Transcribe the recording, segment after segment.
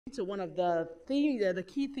So one of the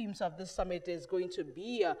key themes of this summit is going to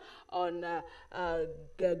be on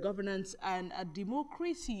governance and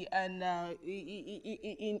democracy. And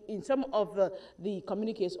in some of the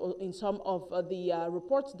communiques or in some of the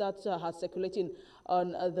reports that are circulating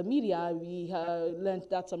on the media, we learned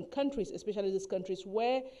that some countries, especially these countries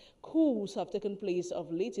where coups have taken place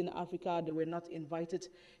of late in Africa, they were not invited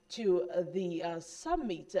to the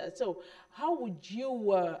summit. So, how would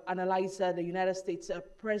you analyze the United States'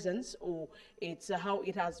 presence, or how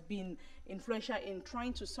it has been influential in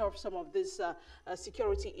trying to solve some of these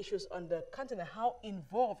security issues on the continent? How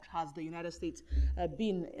involved has the United States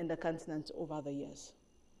been in the continent over the years?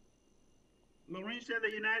 Lorraine said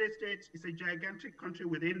the United States is a gigantic country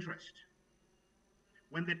with interest.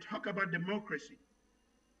 When they talk about democracy,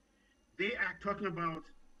 they are talking about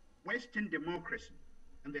Western democracy,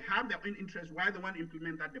 and they have their own interest why they want to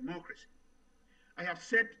implement that democracy. I have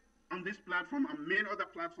said on this platform and many other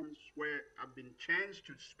platforms where I've been changed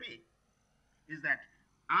to speak, is that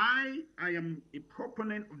I am a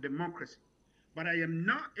proponent of democracy, but I am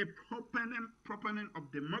not a proponent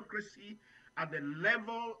of democracy at the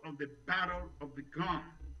level of the battle of the gun.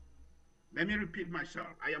 Let me repeat myself.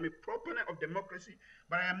 I am a proponent of democracy,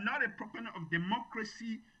 but I am not a proponent of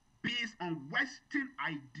democracy based on Western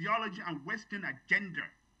ideology and Western agenda.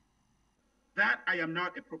 That I am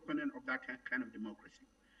not a proponent of that kind of democracy.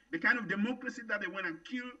 The kind of democracy that they went and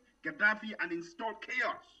killed Gaddafi and installed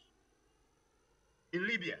chaos in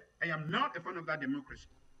Libya. I am not a fan of that democracy.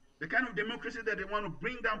 The kind of democracy that they want to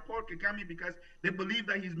bring down Paul Kagame because they believe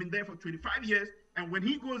that he's been there for 25 years, and when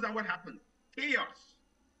he goes down, what happens? Chaos,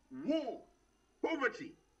 war,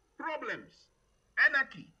 poverty, problems,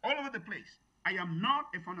 anarchy, all over the place. I am not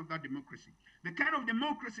a fan of that democracy. The kind of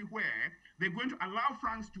democracy where they're going to allow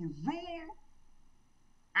France to rule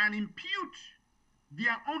and impute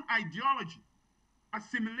their own ideology,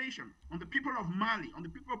 assimilation on the people of Mali, on the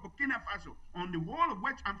people of Burkina Faso, on the whole of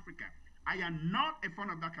West Africa. I am not a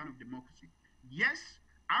fan of that kind of democracy. Yes,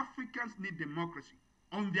 Africans need democracy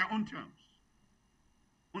on their own terms.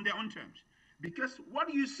 On their own terms. Because what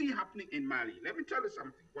do you see happening in Mali? Let me tell you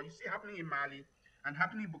something. What you see happening in Mali and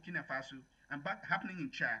happening in Burkina Faso and happening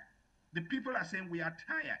in Chad, the people are saying we are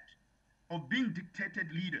tired of being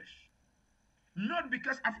dictated leaders. Not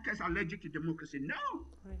because Africa is allergic to democracy. No.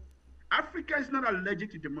 Right. Africa is not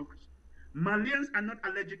allergic to democracy. Malians are not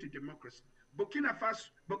allergic to democracy. Burkina Faso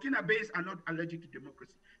are not allergic to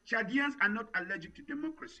democracy. Chadians are not allergic to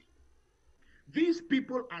democracy. These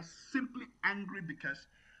people are simply angry because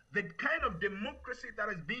the kind of democracy that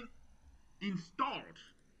is being installed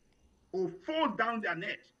or forced down their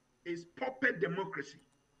neck is puppet democracy.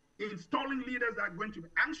 Installing leaders that are going to be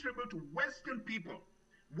answerable to Western people,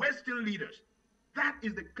 Western leaders. That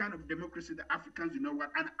is the kind of democracy that Africans do not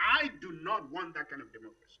want, and I do not want that kind of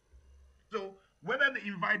democracy. So whether they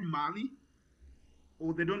invite Mali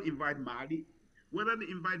or they don't invite Mali, whether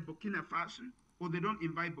they invite Burkina Faso or they don't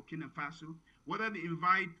invite Burkina Faso, whether they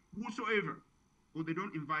invite whosoever or they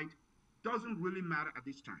don't invite, doesn't really matter at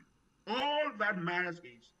this time. All that matters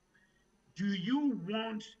is, do you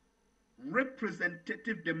want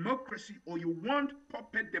representative democracy or you want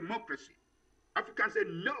puppet democracy? Africans say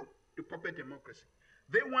no to puppet democracy.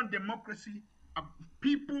 They want democracy of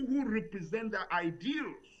people who represent their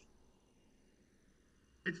ideals.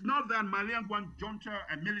 It's not that Malians want junta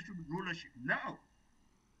and military rulership. No.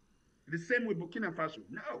 The same with Burkina Faso.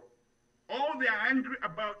 No. All they are angry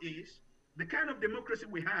about is the kind of democracy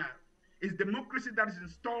we have is democracy that is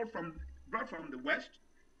installed brought from the West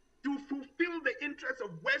to fulfill the interests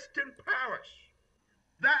of Western powers.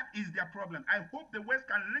 That is their problem. I hope the West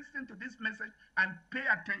can listen to this message and pay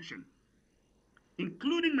attention,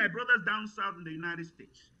 including my brothers down south in the United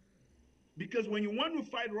States. Because when you want to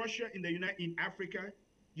fight Russia in Africa,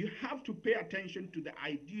 you have to pay attention to the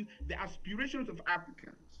ideas, the aspirations of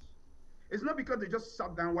Africans. It's not because they just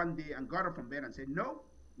sat down one day and got up from bed and said, no,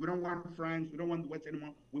 we don't want France, we don't want the West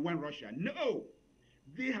anymore, we want Russia. No,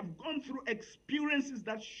 they have gone through experiences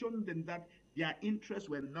that shown them that their interests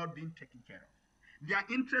were not being taken care of. Their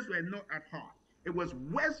interests were not at heart. It was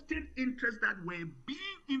Western interests that were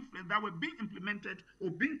being implemented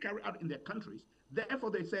or being carried out in their countries.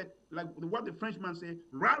 Therefore, they said, like what the Frenchman said,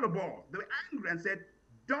 ras le bol. They were angry and said,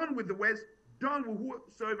 done with the West, done with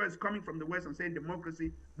whosoever is coming from the West and saying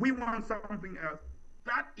democracy. We want something else.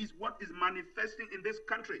 That is what is manifesting in these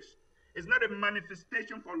countries. It's not a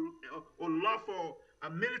manifestation for or love for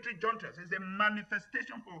military juntas. It's a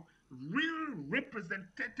manifestation for real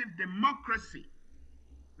representative democracy.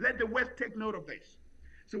 Let the West take note of this.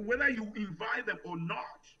 So whether you invite them or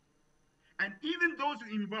not, and even those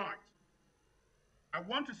you invite, I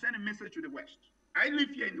want to send a message to the West. I live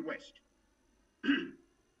here in the West.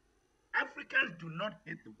 Africans do not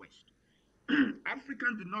hate the West.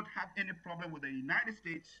 Africans do not have any problem with the United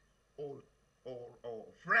States or, or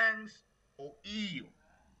France or EU.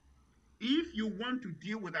 If you want to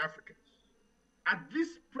deal with Africans at this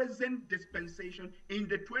present dispensation in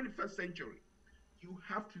the 21st century, you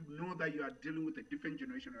have to know that you are dealing with a different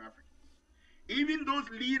generation of Africans. Even those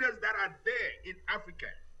leaders that are there in Africa,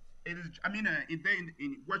 it is, I mean,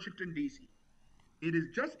 in Washington, D.C., it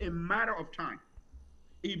is just a matter of time.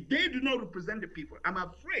 If they do not represent the people, I'm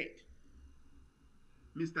afraid,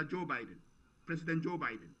 Mr. Joe Biden, President Joe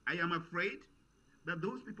Biden, I am afraid that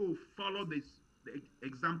those people will follow the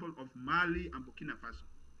example of Mali and Burkina Faso.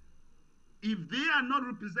 If they are not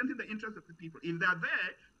representing the interests of the people, if they are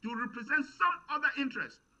there to represent some other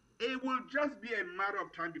interest, it will just be a matter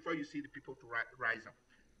of time before you see the people to rise up.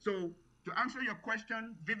 So to answer your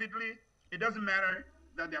question vividly, it doesn't matter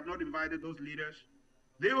that they have not invited those leaders.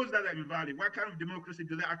 Those that are invited, what kind of democracy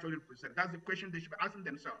do they actually represent? That's the question they should be asking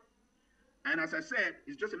themselves. And as I said,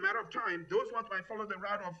 it's just a matter of time. Those ones might follow the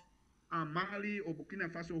route of Mali or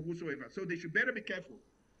Burkina Faso or whosoever. So they should better be careful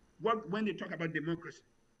when they talk about democracy,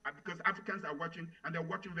 because Africans are watching, and they're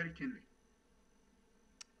watching very keenly.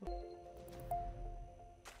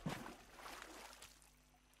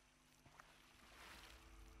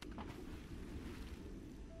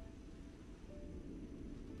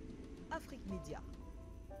 Afrique Média.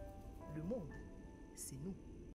 Le monde, c'est nous.